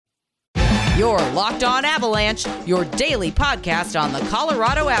Your Locked On Avalanche, your daily podcast on the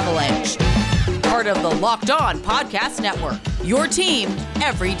Colorado Avalanche. Part of the Locked On Podcast Network, your team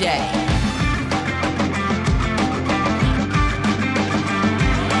every day.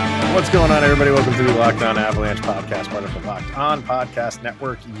 What's going on, everybody? Welcome to the Locked On Avalanche podcast, part of the Locked On Podcast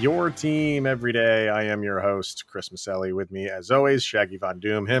Network, your team every day. I am your host, Chris Maselli. With me, as always, Shaggy Von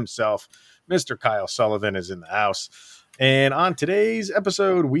Doom himself. Mr. Kyle Sullivan is in the house. And on today's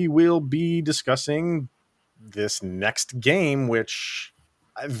episode, we will be discussing this next game, which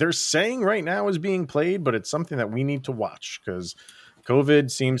they're saying right now is being played, but it's something that we need to watch because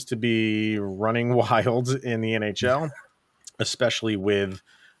COVID seems to be running wild in the NHL, especially with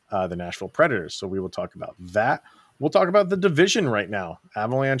the Nashville Predators. So we will talk about that. We'll talk about the division right now.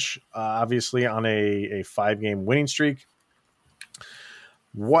 Avalanche, obviously on a 5-game winning streak.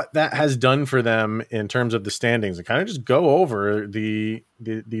 What that has done for them in terms of the standings, and kind of just go over the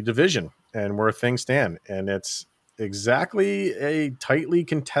division and where things stand. And it's exactly a tightly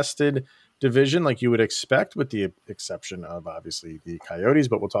contested division like you would expect, with the exception of obviously the Coyotes,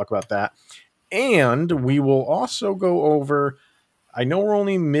 but we'll talk about that. And we will also go over, I know we're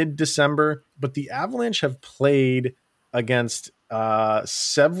only mid-December, but the Avalanche have played against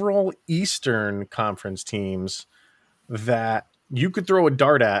several Eastern Conference teams that you could throw a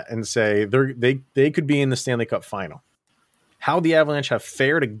dart at and say they could be in the Stanley Cup final. How the Avalanche have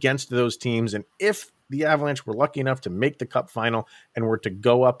fared against those teams, and if the Avalanche were lucky enough to make the Cup final and were to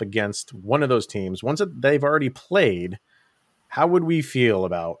go up against one of those teams, ones that they've already played, how would we feel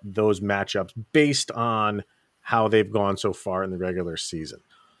about those matchups based on how they've gone so far in the regular season?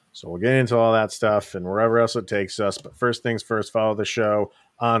 So we'll get into all that stuff and wherever else it takes us. But first things first, follow the show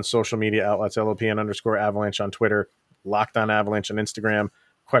on social media outlets, LOPN_Avalanche on Twitter, Locked On Avalanche on Instagram.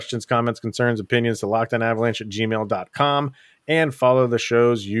 Questions, comments, concerns, opinions to lockedonavalanche@gmail.com, and follow the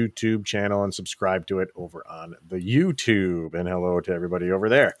show's YouTube channel and subscribe to it over on the YouTube. And hello to everybody over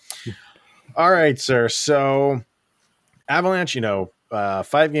there. All right, sir. So Avalanche,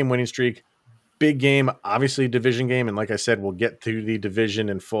 5-game winning streak, big game, obviously division game. And like I said, we'll get to the division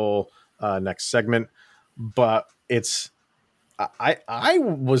in full next segment, but I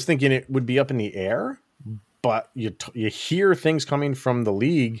was thinking it would be up in the air. But you hear things coming from the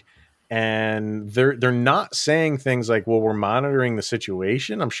league, and they're not saying things like, well, we're monitoring the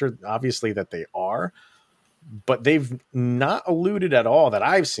situation. I'm sure, obviously, that they are. But they've not alluded at all that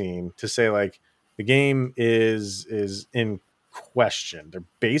I've seen to say, like, the game is in question. They're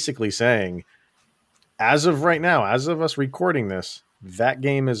basically saying, as of right now, as of us recording this, that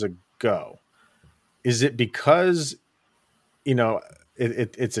game is a go. Is it because,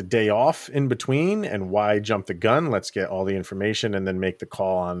 it's a day off in between, and why jump the gun? Let's get all the information and then make the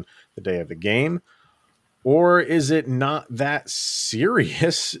call on the day of the game. Or is it not that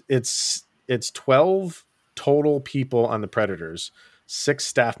serious? It's 12 total people on the Predators, 6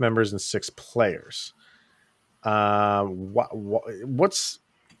 staff members and 6 players. Why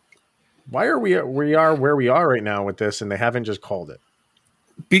are we are where we are right now with this, and they haven't just called it?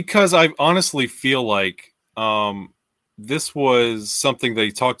 Because I honestly feel like this was something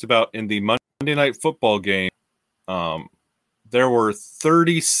they talked about in the Monday Night Football game. There were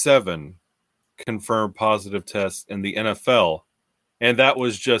 37 confirmed positive tests in the NFL, and that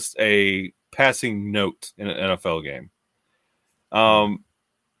was just a passing note in an NFL game.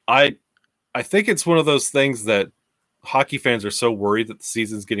 I think it's one of those things that hockey fans are so worried that the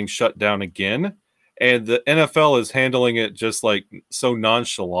season's getting shut down again, and the NFL is handling it just like so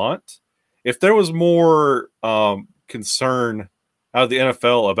nonchalant. If there was more concern out of the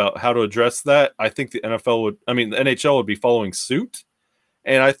NFL about how to address that, I think the NHL would be following suit.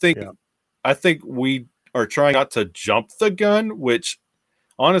 And I think we are trying not to jump the gun, which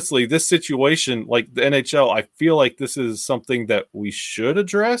honestly, this situation, like the NHL, I feel like this is something that we should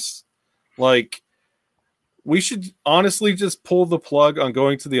address. Like, we should honestly just pull the plug on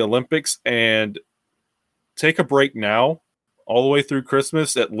going to the Olympics and take a break now, all the way through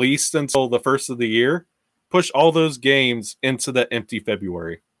Christmas, at least until the first of the year. Push all those games into that empty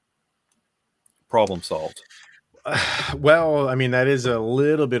February. Problem solved. Well, I mean, that is a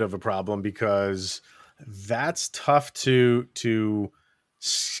little bit of a problem because that's tough to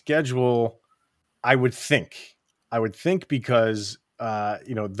schedule. I would think because,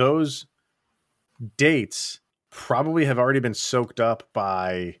 those dates probably have already been soaked up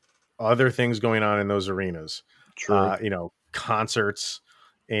by other things going on in those arenas. True. Concerts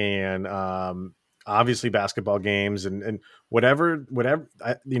and, obviously basketball games and whatever,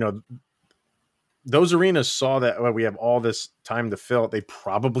 those arenas saw that we have all this time to fill it. They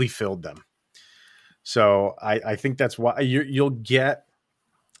probably filled them. So I think that's why you'll get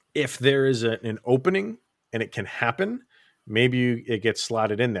if there is an opening and it can happen, maybe it gets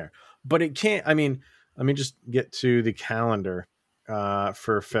slotted in there. But it can't. I mean, let me just get to the calendar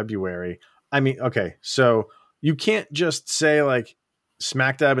for February. I mean, okay, so you can't just say like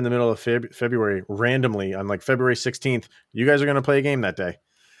smack dab in the middle of February randomly on like February 16th, you guys are going to play a game that day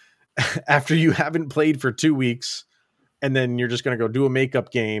after you haven't played for 2 weeks. And then you're just going to go do a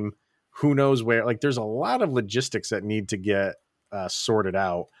makeup game. Who knows where? Like, there's a lot of logistics that need to get sorted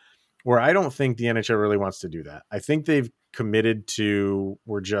out, where I don't think the NHL really wants to do that. I think they've committed to,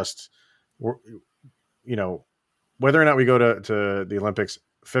 you know, whether or not we go to the Olympics,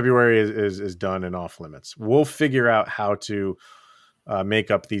 February is done and off limits. We'll figure out how to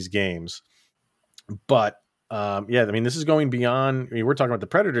make up these games. But yeah, I mean, this is going beyond. I mean, we're talking about the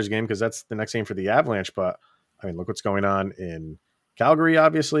Predators game because that's the next game for the Avalanche. But I mean, look what's going on in Calgary.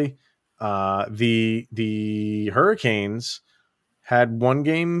 Obviously, the Hurricanes had one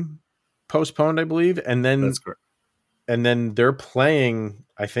game postponed, I believe, and then That's correct. And then they're playing.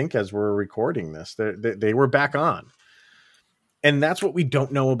 I think as we're recording this, they were back on. And that's what we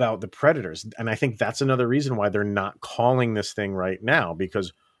don't know about the Predators. And I think that's another reason why they're not calling this thing right now,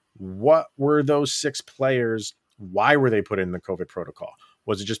 because what were those 6 players? Why were they put in the COVID protocol?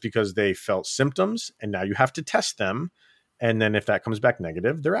 Was it just because they felt symptoms and now you have to test them? And then if that comes back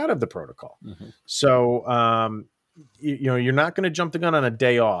negative, they're out of the protocol. Mm-hmm. So, you're not going to jump the gun on a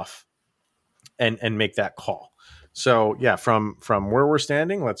day off and make that call. So yeah, from where we're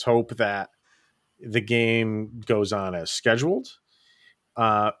standing, let's hope that the game goes on as scheduled.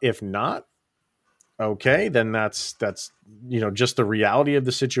 If not, okay, then that's just the reality of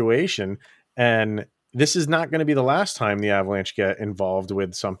the situation. And this is not going to be the last time the Avalanche get involved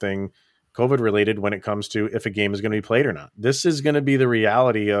with something COVID related when it comes to if a game is going to be played or not. This is going to be the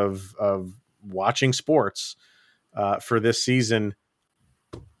reality of watching sports for this season,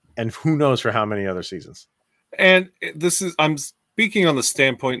 and who knows for how many other seasons. And I'm speaking on the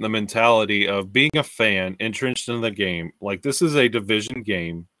standpoint and the mentality of being a fan entrenched in the game. Like, this is a division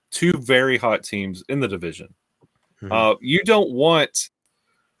game, 2 very hot teams in the division. Mm-hmm. You don't want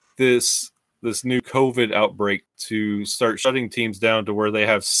this new COVID outbreak to start shutting teams down to where they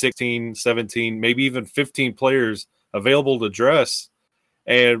have 16, 17, maybe even 15 players available to dress.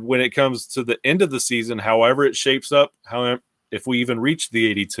 And when it comes to the end of the season, however it shapes up, if we even reach the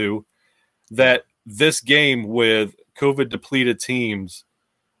 82, that this game with COVID depleted teams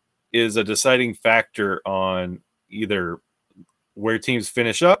is a deciding factor on either where teams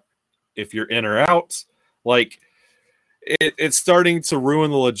finish up, if you're in or out. Like, it's starting to ruin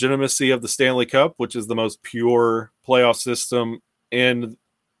the legitimacy of the Stanley Cup, which is the most pure playoff system in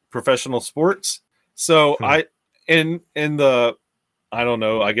professional sports. So I don't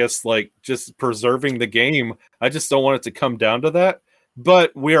know, I guess, like, just preserving the game, I just don't want it to come down to that.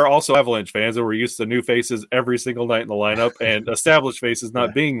 But we are also Avalanche fans, and we're used to new faces every single night in the lineup and established faces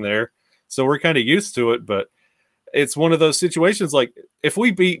not being there. So we're kind of used to it. But it's one of those situations, like, if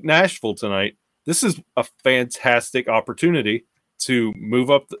we beat Nashville tonight, this is a fantastic opportunity to move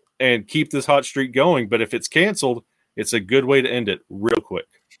up and keep this hot streak going. But if it's canceled, it's a good way to end it real quick.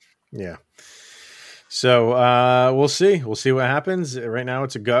 Yeah. So we'll see. We'll see what happens. Right now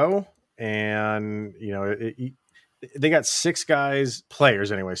it's a go. And, they got 6 guys,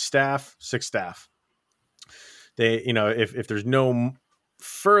 players anyway, 6 staff. They, if there's no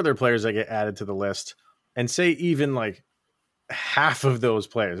further players that get added to the list, and say even like half of those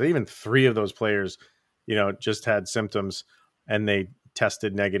players, even 3 of those players, just had symptoms and they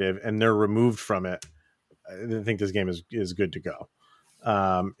tested negative and they're removed from it, I think this game is good to go.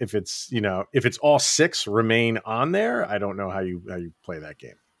 If it's all 6 remain on there, I don't know how you play that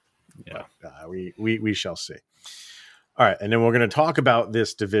game. Yeah, but, we shall see. All right, and then we're going to talk about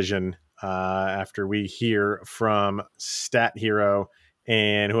this division after we hear from Stat Hero.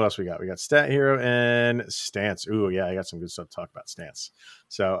 And who else we got? We got Stat Hero and Stance. Ooh, yeah, I got some good stuff to talk about Stance.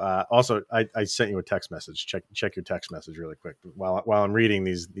 So also, I sent you a text message. Check your text message really quick while I'm reading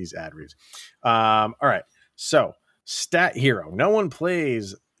these ad reads. All right, so Stat Hero. No one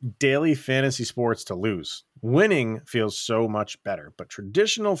plays daily fantasy sports to lose. Winning feels so much better, but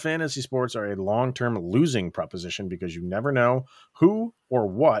traditional fantasy sports are a long-term losing proposition because you never know who or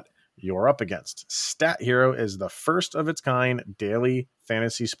what you're up against. Stat Hero is the first of its kind daily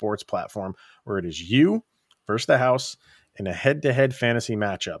fantasy sports platform where it is you versus the house in a head-to-head fantasy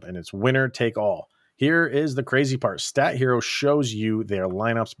matchup, and it's winner take all. Here is the crazy part. Stat Hero shows you their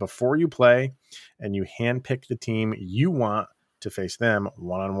lineups before you play, and you handpick the team you want to face them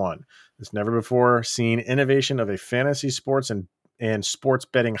one-on-one. This never before seen innovation of a fantasy sports and sports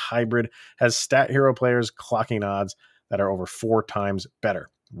betting hybrid has Stat Hero players clocking odds that are over 4 times better.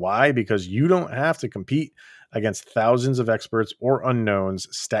 Why? Because you don't have to compete against thousands of experts or unknowns.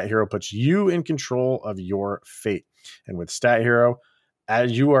 Stat Hero puts you in control of your fate. And with Stat Hero,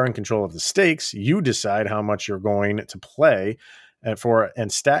 as you are in control of the stakes, you decide how much you're going to play.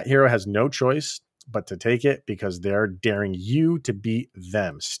 And Stat Hero has no choice but to take it because they're daring you to beat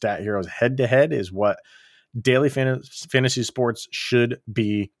them. Stat Hero's head-to-head is what daily fantasy sports should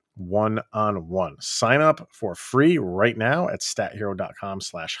be, one-on-one. Sign up for free right now at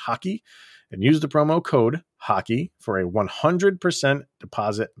stathero.com/hockey and use the promo code hockey for a 100%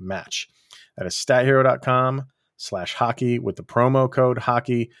 deposit match. That is stathero.com/hockey with the promo code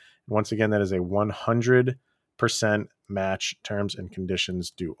hockey. And once again, that is a 100% match. Terms and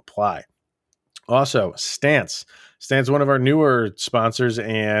conditions do apply. Also, Stance. Stance, one of our newer sponsors.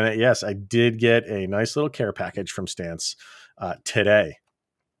 And yes, I did get a nice little care package from Stance today.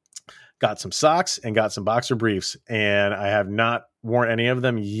 Got some socks and got some boxer briefs. And I have not worn any of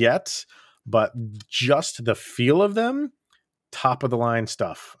them yet, but just the feel of them, top of the line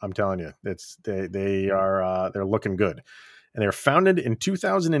stuff. I'm telling you, they're looking good. And they were founded in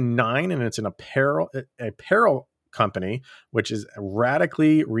 2009, and it's an apparel company, which is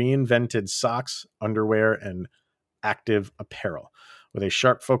radically reinvented socks, underwear, and active apparel. With a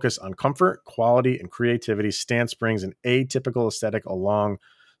sharp focus on comfort, quality, and creativity, Stance brings an atypical aesthetic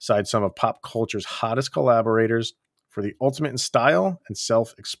alongside some of pop culture's hottest collaborators for the ultimate in style and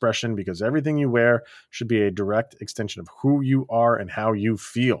self-expression, because everything you wear should be a direct extension of who you are and how you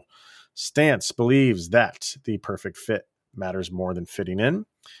feel. Stance believes that the perfect fit matters more than fitting in,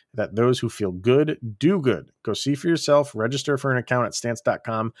 that those who feel good do good. Go see for yourself, register for an account at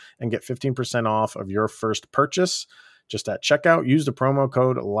stance.com and get 15% off of your first purchase. Just at checkout, use the promo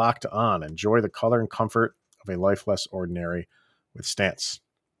code locked on. Enjoy the color and comfort of a life less ordinary with Stance.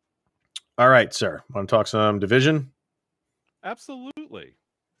 All right, sir. Want to talk some division? Absolutely.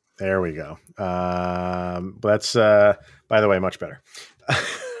 There we go. That's, by the way, much better.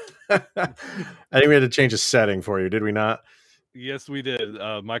 I think we had to change a setting for you, did we not? Yes, we did.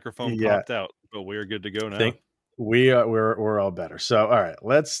 Microphone popped out, but we're good to go now. We're all better. So, all right,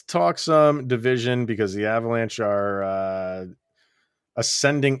 let's talk some division, because the Avalanche are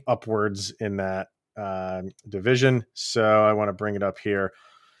ascending upwards in that division. So I want to bring it up here.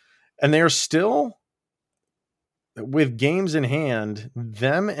 And they are still, with games in hand,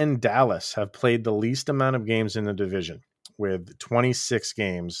 them and Dallas have played the least amount of games in the division, with 26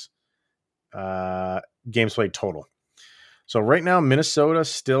 games played total. So right now, Minnesota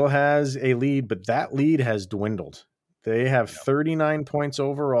still has a lead, but that lead has dwindled. They have 39 points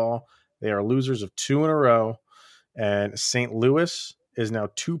overall. They are losers of 2 in a row. And St. Louis is now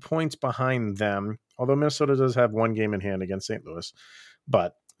 2 points behind them, although Minnesota does have 1 game in hand against St. Louis.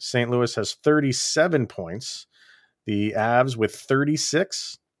 But St. Louis has 37 points. The Avs with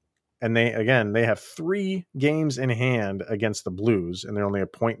 36. And they have 3 games in hand against the Blues, and they're only a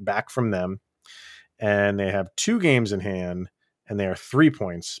point back from them. And they have 2 games in hand, and they are 3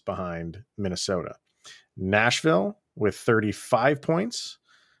 points behind Minnesota. Nashville with 35 points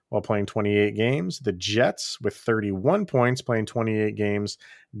while playing 28 games. The Jets with 31 points playing 28 games.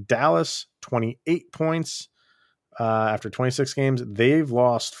 Dallas, 28 points after 26 games. They've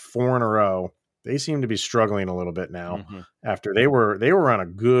lost 4 in a row. They seem to be struggling a little bit now after they were on a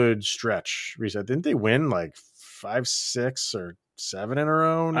good stretch. Reset. Didn't they win like 5, 6, or 7 in a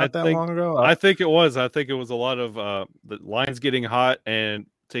row long ago? I think it was. I think it was a lot of the lines getting hot and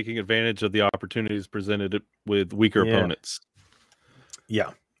taking advantage of the opportunities presented with weaker opponents. Yeah.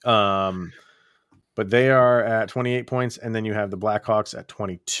 But they are at 28 points, and then you have the Blackhawks at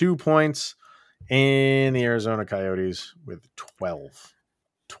 22 points, and the Arizona Coyotes with 12.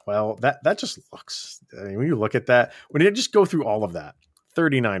 That just looks, I mean, when you look at that, when you just go through all of that,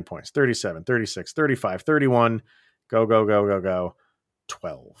 39 points, 37, 36, 35, 31, go,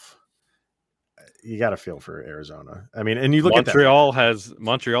 12. You got to feel for Arizona. I mean, and you look Montreal has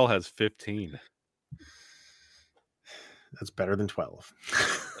 15. That's better than 12.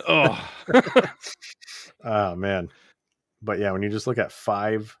 Oh. Oh, man. But yeah, when you just look at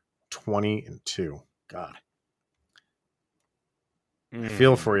 5, 20, and 2, God. I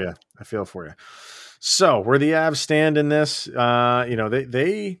feel for you. So where the Avs stand in this,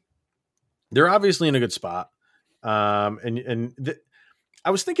 they're obviously in a good spot. I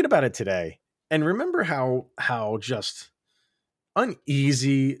was thinking about it today, and remember how just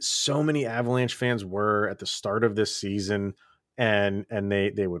uneasy so many Avalanche fans were at the start of this season, and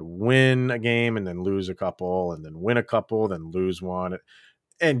they would win a game and then lose a couple, and then win a couple, then lose one,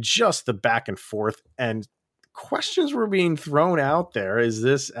 and just the back and forth, and questions were being thrown out there. Is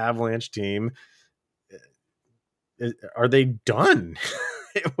this Avalanche team, are they done?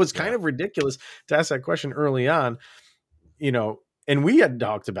 it was kind of ridiculous to ask that question early on, and we had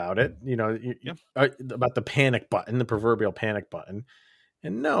talked about it, about the panic button, the proverbial panic button.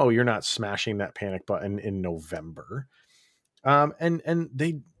 And no, you're not smashing that panic button in November. And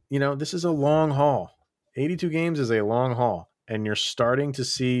they, this is a long haul. 82 games is a long haul, and you're starting to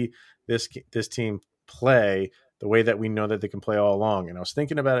see this team play the way that we know that they can play all along. And I was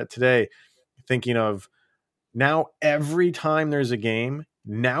thinking about it today, thinking of now every time there's a game,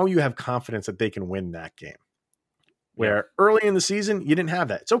 now you have confidence that they can win that game. Where early in the season, you didn't have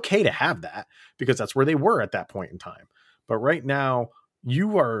that. It's okay to have that because that's where they were at that point in time. But right now,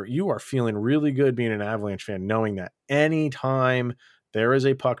 you are feeling really good being an Avalanche fan, knowing that anytime there is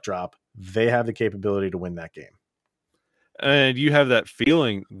a puck drop, they have the capability to win that game. And you have that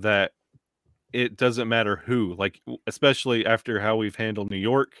feeling that it doesn't matter who, like, especially after how we've handled New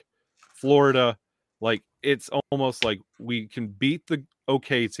York, Florida, like it's almost like we can beat the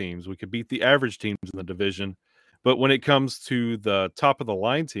okay teams. We could beat the average teams in the division. But when it comes to the top of the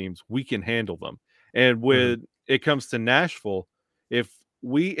line teams, we can handle them. And when it comes to Nashville, if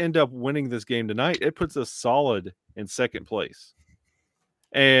we end up winning this game tonight, it puts us solid in second place.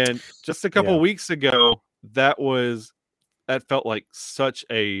 And just a couple of weeks ago, that felt like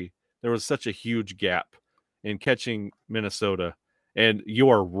there was such a huge gap in catching Minnesota. And you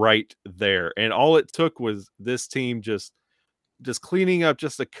are right there. And all it took was this team just cleaning up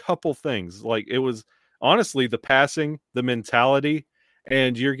just a couple things. Like it was honestly the passing, the mentality,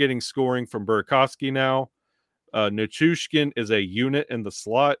 and you're getting scoring from Burakovsky now. Nichushkin is a unit in the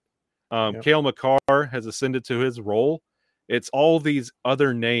slot. Cale Makar has ascended to his role. It's all these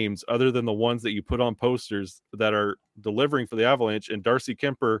other names other than the ones that you put on posters that are delivering for the Avalanche, and Darcy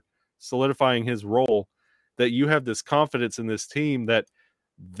Kuemper solidifying his role, that you have this confidence in this team that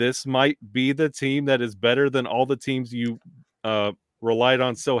this might be the team that is better than all the teams you relied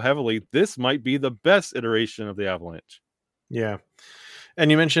on so heavily. This might be the best iteration of the Avalanche. Yeah.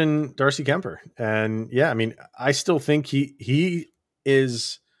 And you mentioned Darcy Kuemper, and I still think he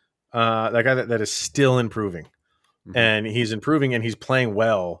is that guy that is still improving, and he's improving, and he's playing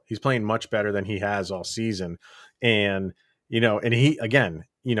well. He's playing much better than he has all season, and and he again,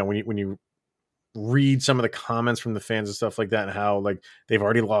 when you read some of the comments from the fans and stuff like that, and how like they've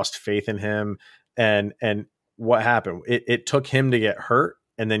already lost faith in him, and what happened? It took him to get hurt,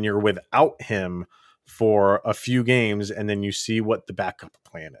 and then you're without him for a few games, and then you see what the backup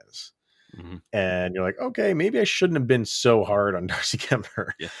plan is. And you're like, okay, maybe I shouldn't have been so hard on Darcy Kuemper.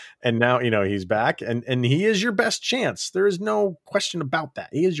 And now, he's back, and he is your best chance. There is no question about that.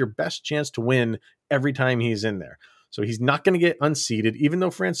 He is your best chance to win every time he's in there. So he's not going to get unseated, even though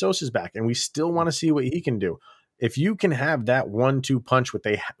Francouz is back, and we still want to see what he can do. If you can have that 1-2 punch, what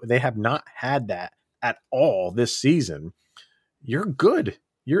they have not had that at all this season, you're good.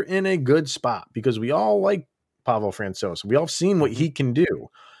 You're in a good spot because we all like Pavel Francouz. We all seen what he can do.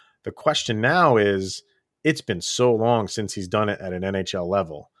 The question now is, it's been so long since he's done it at an NHL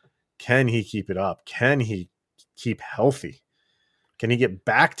level. Can he keep it up? Can he keep healthy? Can he get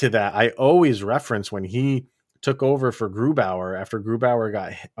back to that? I always reference when he took over for Grubauer after Grubauer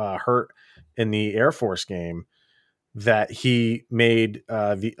got hurt in the Air Force game, that he made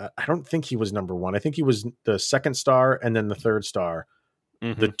I don't think he was number one. I think he was the second star and then the third star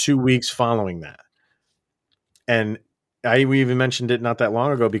the 2 weeks following that. And we even mentioned it not that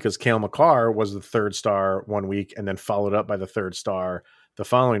long ago because Cale Makar was the third star 1 week and then followed up by the third star the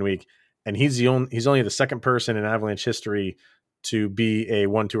following week. And he's only the second person in Avalanche history to be a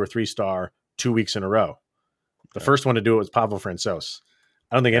 1, 2, or 3 star 2 weeks in a row. The first one to do it was Pavel Francouz.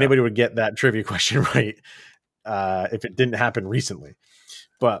 I don't think anybody would get that trivia question right if it didn't happen recently.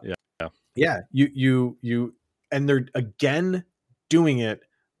 But you and they're again doing it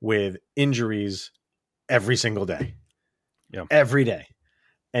with injuries every single day. Every day.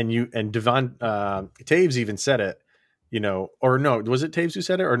 And Devon Taves even said it, or no, was it Taves who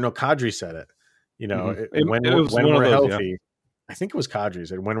said it, or no, Kadri said it, when we're healthy. I think it was Kadri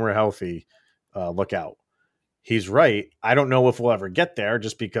said, when we're healthy, look out. He's right. I don't know if we'll ever get there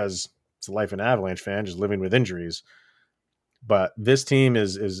just because it's a life an Avalanche fan, just living with injuries. But this team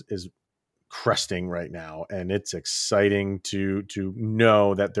is cresting right now, and it's exciting to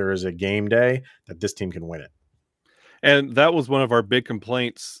know that there is a game day that this team can win it. And that was one of our big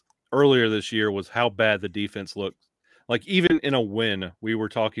complaints earlier this year, was how bad the defense looked. Like even in a win, we were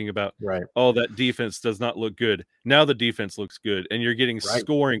talking about, oh, that defense does not look good. Now the defense looks good, and you're getting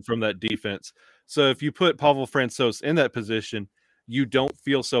scoring from that defense. So if you put Pavel Francouz in that position, you don't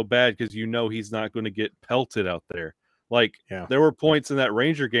feel so bad because he's not going to get pelted out there. Like there were points in that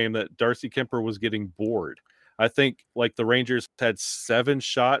Ranger game that Darcy Kuemper was getting bored. I think like the Rangers had 7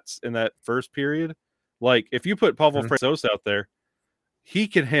 shots in that first period. Like if you put Pavel Francouz out there, he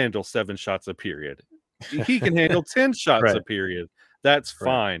can handle 7 shots a period. He can handle 10 shots a period. That's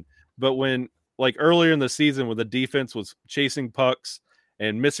fine. But when like earlier in the season when the defense was chasing pucks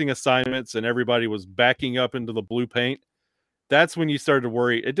and missing assignments and everybody was backing up into the blue paint, that's when you started to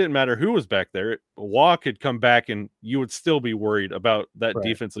worry. It didn't matter who was back there. Waugh could come back and you would still be worried about that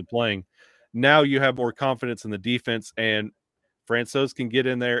defensive playing. Now you have more confidence in the defense, and Francouz can get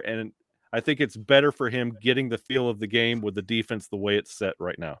in there, and I think it's better for him getting the feel of the game with the defense the way it's set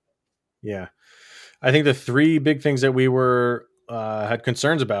right now. Yeah. I think the 3 big things that we were had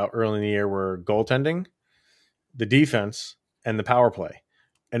concerns about early in the year were goaltending, the defense, and the power play.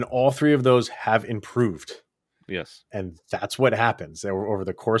 And all 3 of those have improved. Yes. And that's what happens. Over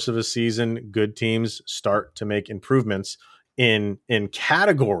the course of a season, good teams start to make improvements in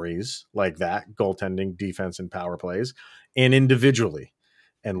categories like that, goaltending, defense, and power plays, and individually.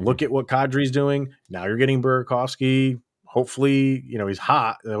 And look at what Kadri's doing. Now you're getting Burakovsky. Hopefully, he's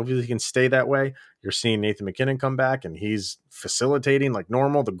hot. Hopefully he can stay that way. You're seeing Nathan MacKinnon come back and he's facilitating like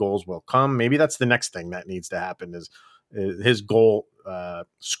normal. The goals will come. Maybe that's the next thing that needs to happen is his goal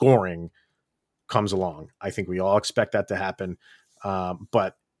scoring comes along. I think we all expect that to happen.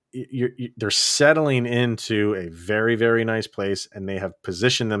 But they're settling into a very, very nice place, and they have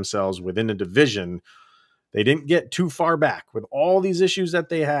positioned themselves within a division. They didn't get too far back with all these issues that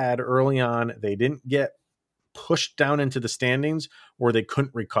they had early on. They didn't get pushed down into the standings where they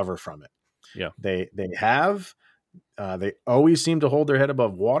couldn't recover from it. Yeah. They always seem to hold their head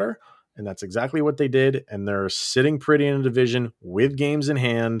above water, and that's exactly what they did. And they're sitting pretty in a division with games in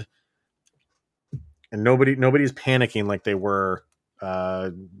hand, and nobody's panicking like they were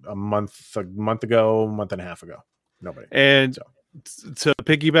a month ago, month and a half ago. Nobody. And to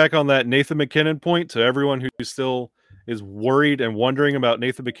piggyback on that Nathan MacKinnon point, to everyone who still is worried and wondering about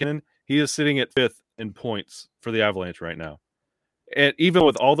Nathan MacKinnon, he is sitting at 5th in points for the Avalanche right now. And even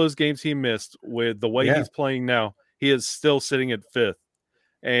with all those games he missed, with the way he's playing now, he is still sitting at 5th.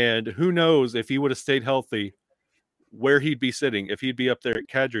 And who knows if he would have stayed healthy, where he'd be sitting, if he'd be up there at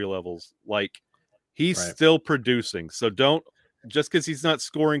Kadri levels. Like, he's still producing. So don't, just because he's not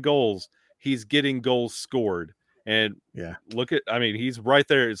scoring goals, he's getting goals scored. And look at, he's right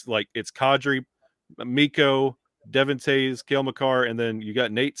there. It's like, it's Kadri, Mikko, Devin Taves, Cale Makar, and then you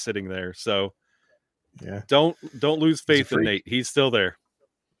got Nate sitting there. So don't lose faith in Nate. He's still there.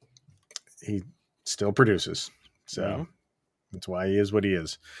 He still produces. So that's why he is what he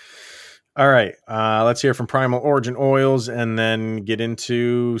is. All right. Let's hear from Primal Origin Oils and then get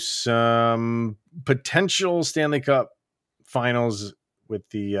into some potential Stanley Cup finals with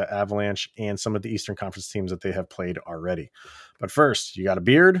the Avalanche and some of the Eastern Conference teams that they have played already. But first, you got a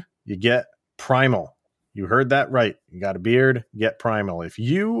beard, you get Primal. You heard that right. You got a beard, get Primal. If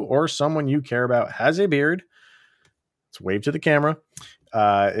you or someone you care about has a beard, let's wave to the camera.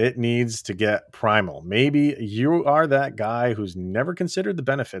 It needs to get Primal. Maybe you are that guy who's never considered the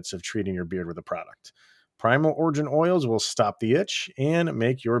benefits of treating your beard with a product. Primal Origin Oils will stop the itch and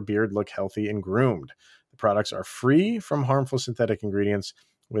make your beard look healthy and groomed. The products are free from harmful synthetic ingredients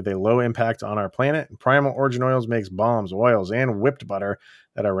with a low impact on our planet. Primal Origin Oils makes balms, oils, and whipped butter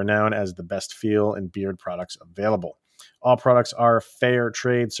that are renowned as the best feel and beard products available. All products are fair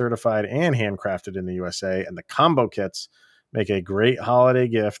trade certified and handcrafted in the USA, and the combo kits make a great holiday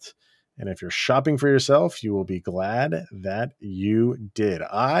gift. And if you're shopping for yourself, you will be glad that you did.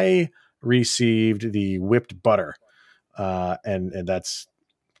 I received the whipped butter, and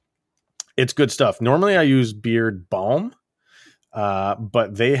it's good stuff. Normally I use beard balm,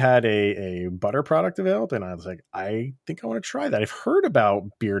 but they had a butter product available, and I was like, I think I want to try that. I've heard about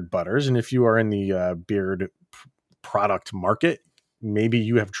beard butters, and if you are in the beard product market, maybe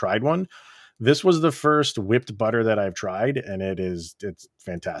you have tried one. This was the first whipped butter that I've tried, and it's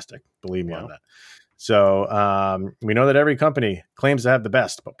fantastic. Believe me on that. So we know that every company claims to have the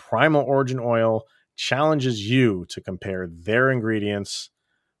best, but Primal Origin Oil challenges you to compare their ingredients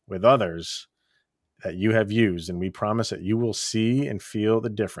with others that you have used, and we promise that you will see and feel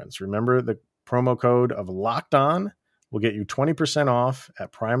the difference. Remember, the promo code of Locked On will get you 20% off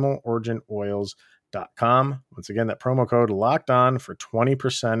at primaloriginoils.com. Once again, that promo code Locked On for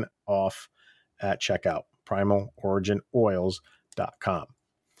 20% off at checkout, primaloriginoils.com.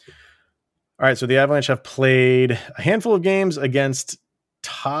 All right, so the Avalanche have played a handful of games against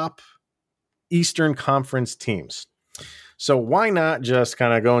top Eastern Conference teams. So why not just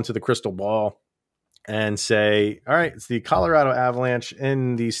kind of go into the crystal ball and say, all right, it's the Colorado Avalanche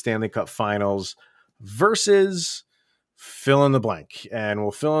in the Stanley Cup Finals versus fill in the blank. And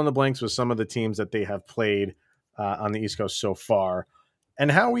we'll fill in the blanks with some of the teams that they have played on the East Coast so far, and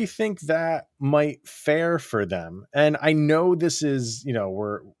how we think that might fare for them. And I know this is,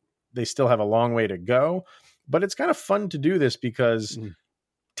 they still have a long way to go, but it's kind of fun to do this because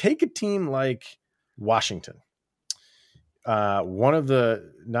take a team like Washington, one of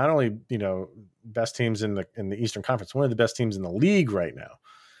the not only best teams in the Eastern Conference, one of the best teams in the league right now,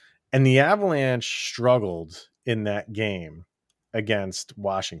 and the Avalanche struggled in that game against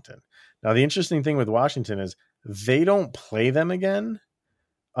Washington. Now, the interesting thing with Washington is they don't play them again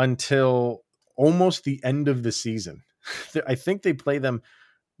until almost the end of the season. I think they play them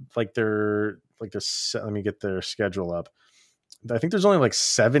let me get their schedule up. I think there's only like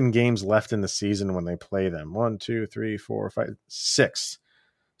 7 games left in the season when they play them. 1, 2, 3, 4, 5, 6.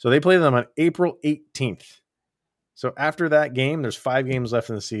 So they play them on April 18th. So after that game, there's 5 games left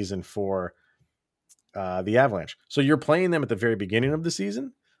in the season for the Avalanche. So you're playing them at the very beginning of the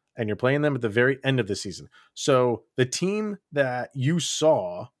season and you're playing them at the very end of the season. So the team that you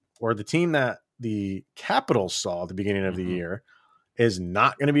saw, or the team that the Capitals saw at the beginning of the year, is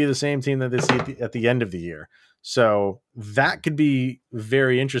not going to be the same team that they see at the end of the year. So that could be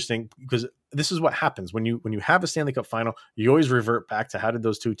very interesting, because this is what happens when you have a Stanley Cup final. You always revert back to how did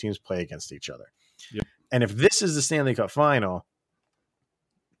those two teams play against each other. Yep. And if this is the Stanley Cup final,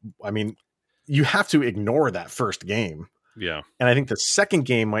 I mean, you have to ignore that first game. Yeah. And I think the second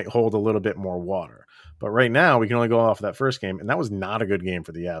game might hold a little bit more water. But right now we can only go off of that first game. And that was not a good game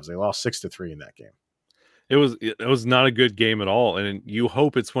for the Avs. They lost 6-3 in that game. It was not a good game at all. And you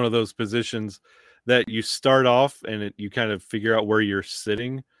hope it's one of those positions that you start off and you kind of figure out where you're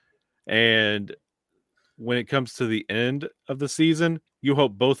sitting. And when it comes to the end of the season, you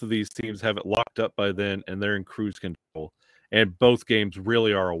hope both of these teams have it locked up by then and they're in cruise control. And both games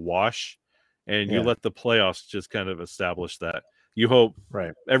really are a wash. And you let the playoffs just kind of establish that. You hope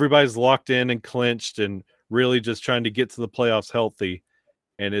everybody's locked in and clinched and really just trying to get to the playoffs healthy.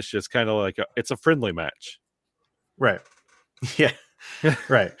 And it's just kind of like it's a friendly match. Right. Yeah.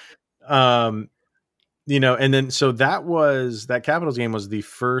 Right. And then so that Capitals game was the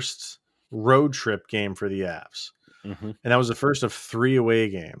first road trip game for the Avs. And that was the first of 3 away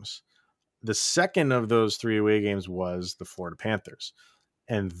games. The second of those 3 away games was the Florida Panthers.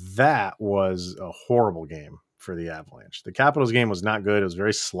 And that was a horrible game for the Avalanche. The Capitals game was not good. It was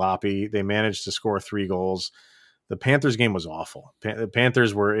very sloppy. They managed to score 3 goals. The Panthers game was awful. The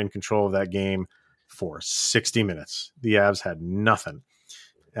Panthers were in control of that game for 60 minutes. The Avs had nothing.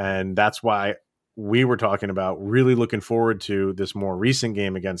 And that's why we were talking about really looking forward to this more recent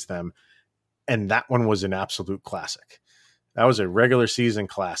game against them. And that one was an absolute classic. That was a regular season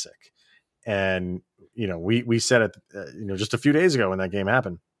classic. And, we said it, just a few days ago when that game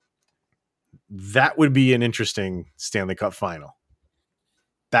happened, that would be an interesting Stanley Cup final.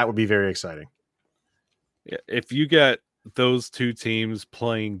 That would be very exciting. Yeah, if you get those two teams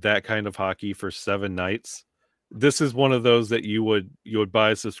playing that kind of hockey for 7 nights, this is one of those that you would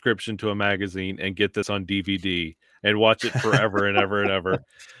buy a subscription to a magazine and get this on DVD and watch it forever and ever and ever.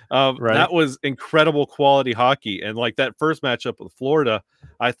 Right. That was incredible quality hockey. And like that first matchup with Florida,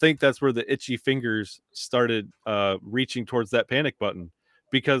 I think that's where the itchy fingers started reaching towards that panic button,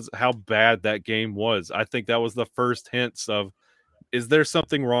 because how bad that game was. I think that was the first hints of, is there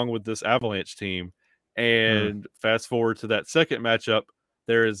something wrong with this Avalanche team? And fast forward to that second matchup,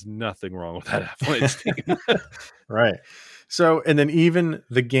 there is nothing wrong with that Avalanche team. Right. So, and then even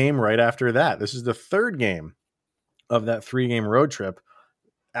the game right after that, this is the third game of that 3-game road trip.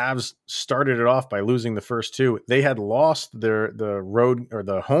 Avs started it off by losing the first 2. They had lost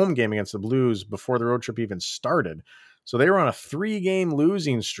the home game against the Blues before the road trip even started. So they were on a 3-game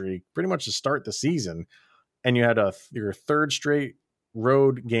losing streak pretty much to start the season. And you had your third straight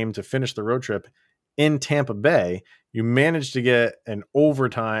road game to finish the road trip in Tampa Bay. You managed to get an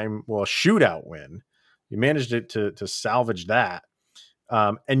overtime, a shootout win. You managed to salvage that.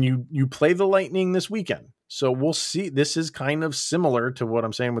 And you play the Lightning this weekend. So we'll see. This is kind of similar to what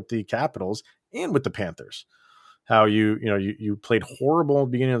I'm saying with the Capitals and with the Panthers. How you played horrible at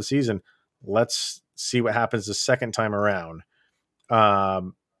the beginning of the season. Let's see what happens the second time around. I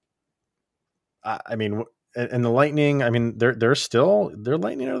mean, and the Lightning, I mean, they're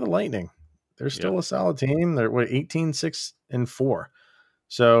Lightning are the Lightning. They're still a solid team. They're 18-6-4.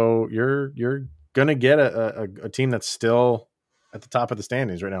 So you're gonna get a team that's still at the top of the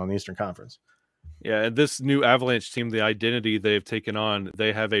standings right now in the Eastern Conference. Yeah, and this new Avalanche team, the identity they've taken on,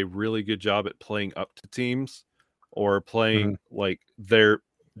 they have a really good job at playing up to teams or playing like they're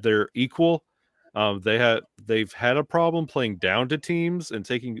equal. They've had a problem playing down to teams and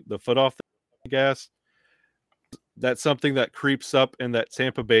taking the foot off the gas. That's something that creeps up in that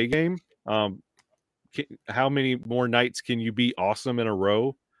Tampa Bay game. how many more nights can you be awesome in a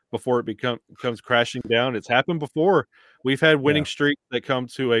row before it comes crashing down? It's happened before. We've had winning streaks that come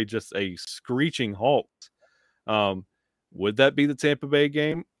to a screeching halt. Would that be the Tampa Bay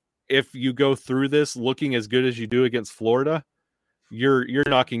game? If you go through this looking as good as you do against Florida, you're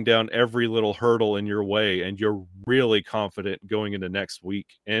knocking down every little hurdle in your way, and you're really confident going into next week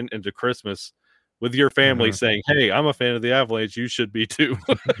and into Christmas with your family saying, "Hey, I'm a fan of the Avalanche. You should be too."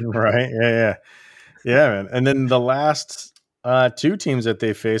 Right? Yeah, man. And then the last two teams that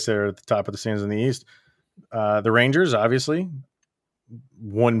they face that are at the top of the standings in the East, the Rangers obviously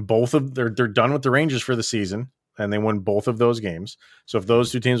won both of. They're done with the Rangers for the season, and they won both of those games. So if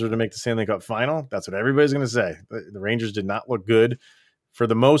those two teams were to make the Stanley Cup final, that's what everybody's going to say. The Rangers did not look good for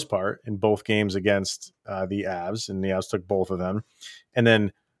the most part in both games against the Avs, and the Avs took both of them. And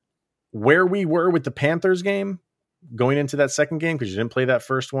then where we were with the Panthers game going into that second game, because you didn't play that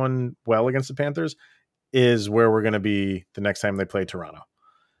first one well against the Panthers, is where we're going to be the next time they play Toronto.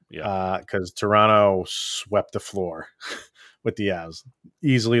 Yeah, because Toronto swept the floor with the Avs,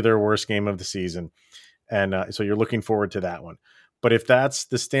 easily their worst game of the season. And so you're looking forward to that one. But if that's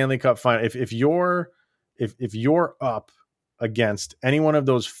the Stanley Cup final, if you're up against any one of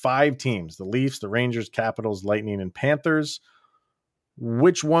those five teams, the Leafs, the Rangers, Capitals, Lightning, and Panthers,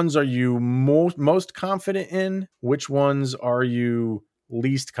 which ones are you most confident in? Which ones are you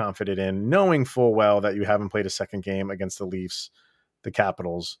least confident in, knowing full well that you haven't played a second game against the Leafs, the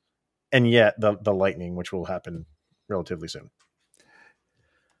Capitals, and yet the Lightning, which will happen relatively soon?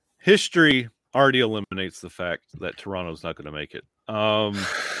 History already eliminates the fact that Toronto's not going to make it.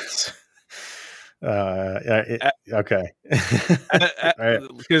 Okay.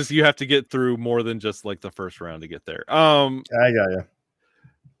 Because you have to get through more than just like the first round to get there. I got you.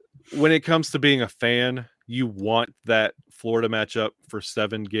 When it comes to being a fan, you want that Florida matchup for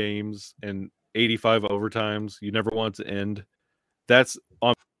 7 games and 85 overtimes. You never want it to end. That's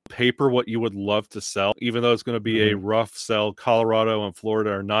on paper what you would love to sell, even though it's going to be a rough sell. Colorado and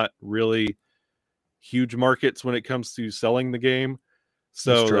Florida are not really huge markets when it comes to selling the game.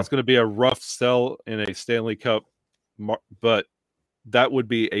 So that's going to be a rough sell in a Stanley Cup, but that would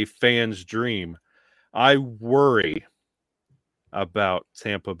be a fan's dream. I worry about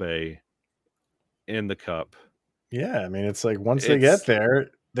Tampa Bay in the Cup. Yeah, I mean, it's like once they get there,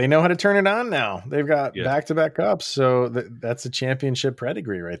 they know how to turn it on now. They've got back-to-back cups, so that's a championship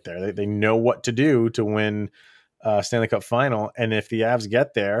pedigree right there. They know what to do to win Stanley Cup final, and if the Avs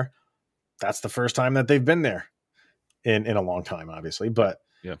get there, that's the first time that they've been there in a long time, obviously. But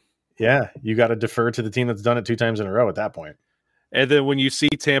yeah, you got to defer to the team that's done it 2 times in a row at that point. And then when you see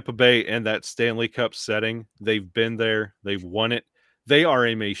Tampa Bay in that Stanley Cup setting, they've been there, they've won it. They are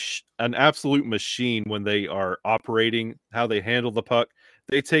an absolute machine when they are operating, how they handle the puck.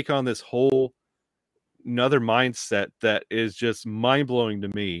 They take on this whole another mindset that is just mind-blowing to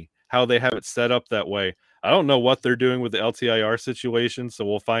me, how they have it set up that way. I don't know what they're doing with the LTIR situation, so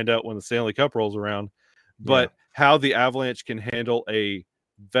we'll find out when the Stanley Cup rolls around. But how the Avalanche can handle a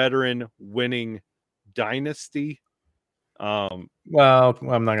veteran winning dynasty. Well,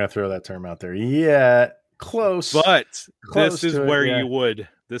 I'm not going to throw that term out there yet. Close. But this is where you would.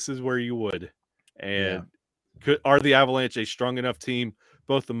 This is where you would. And are the Avalanche a strong enough team,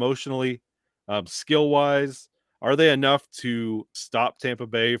 both emotionally, skill-wise? Are they enough to stop Tampa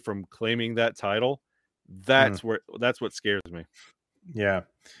Bay from claiming that title? That's what scares me. Yeah.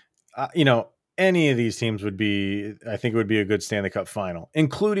 Any of these teams would be a good Stanley Cup final,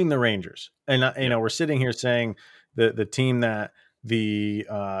 including the Rangers. And, we're sitting here saying the team that the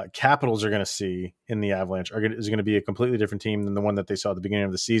Capitals are going to see in the Avalanche is going to be a completely different team than the one that they saw at the beginning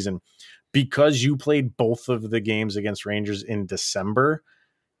of the season, because you played both of the games against Rangers in December.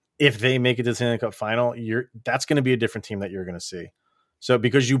 If they make it to the Stanley Cup final, that's going to be a different team that you're going to see. So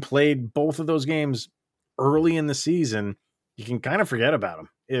because you played both of those games early in the season, you can kind of forget about them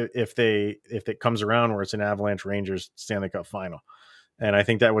if it comes around where it's an Avalanche Rangers Stanley Cup final. And I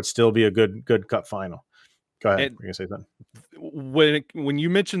think that would still be a good Cup final. Go ahead. You're gonna say something. When you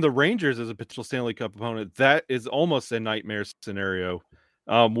mentioned the Rangers as a potential Stanley Cup opponent, that is almost a nightmare scenario,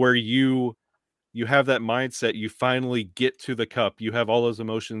 where you have that mindset. You finally get to the Cup. You have all those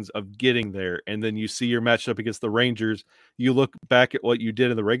emotions of getting there, and then you see your matchup against the Rangers. You look back at what you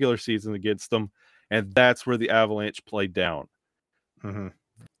did in the regular season against them, and that's where the Avalanche played down. Mm-hmm.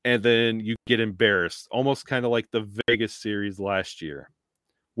 And then you get embarrassed, almost kind of like the Vegas series last year,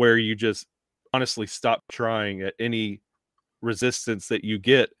 where you just honestly stop trying at any resistance that you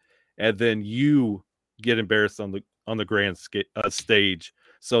get, and then you get embarrassed on the grand stage.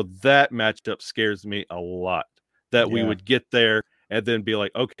 So that matchup scares me a lot, that we would get there and then be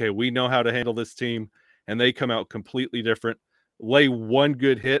like, okay, we know how to handle this team. and they come out completely different, lay one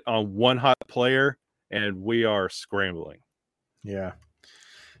good hit on one hot player, and we are scrambling. Yeah.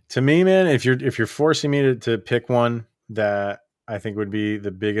 To me, man, if you're forcing me to pick one that I think would be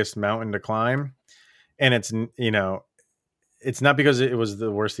the biggest mountain to climb, and it's, it's not because it was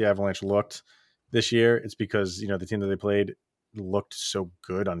the worst the Avalanche looked this year. It's because, the team that they played looked so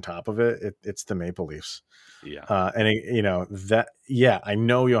good on top of it. It's the Maple Leafs. Yeah. I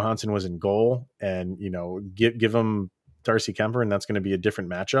know Johansson was in goal, and, give him Darcy Kemper, and that's going to be a different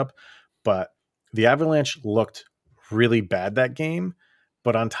matchup. But the Avalanche looked really bad that game.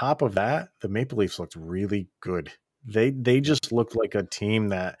 But on top of that, the Maple Leafs looked really good. They just looked like a team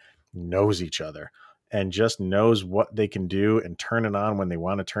that knows each other and just knows what they can do and turn it on when they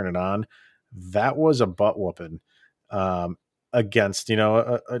want to turn it on. That was a butt whooping against,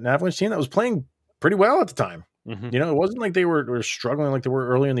 an Avalanche team that was playing pretty well at the time. Mm-hmm. It wasn't like they were struggling like they were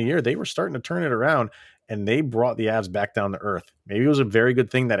early in the year. They were starting to turn it around, and they brought the Avs back down to earth. Maybe it was a very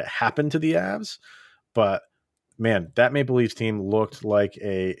good thing that it happened to the Avs, but man, that Maple Leafs team looked like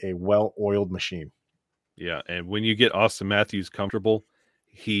a well-oiled machine. Yeah, and when you get Austin Matthews comfortable,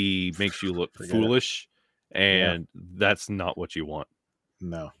 he makes you look foolish, and that's not what you want.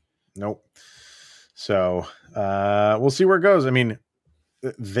 Nope. So we'll see where it goes. I mean,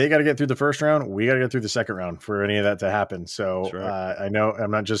 they got to get through the first round. We got to get through the second round for any of that to happen. So right. I know I'm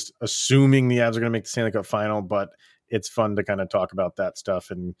not just assuming the Avs are going to make the Stanley Cup final, but it's fun to kind of talk about that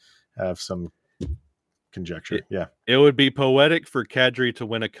stuff and have some conjecture. It would be poetic for Kadri to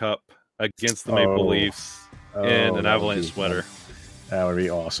win a cup against the Maple Leafs in an Avalanche sweater. That would be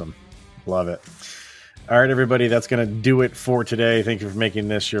awesome. Love it. All right, everybody, that's going to do it for today. Thank you for making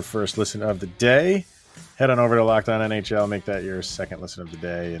this your first listen of the day. Head on over to Locked On NHL, make that your second listen of the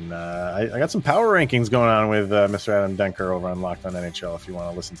day. And I got some power rankings going on with Mr. Adam Denker over on Locked On NHL if you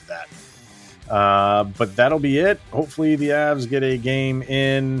want to listen to that. But that'll be it. Hopefully the Avs get a game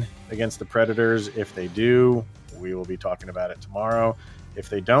in against the Predators. If they do, we will be talking about it tomorrow. If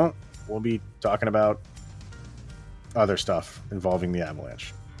they don't, we'll be talking about other stuff involving the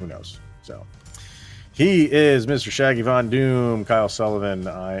Avalanche. Who knows? So he is Mr. Shaggy Von Doom, Kyle Sullivan.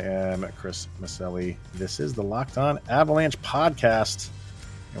 I am Chris Maselli. This is the Locked On Avalanche podcast,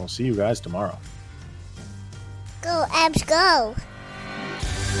 and we'll see you guys tomorrow. Go, Avs, go!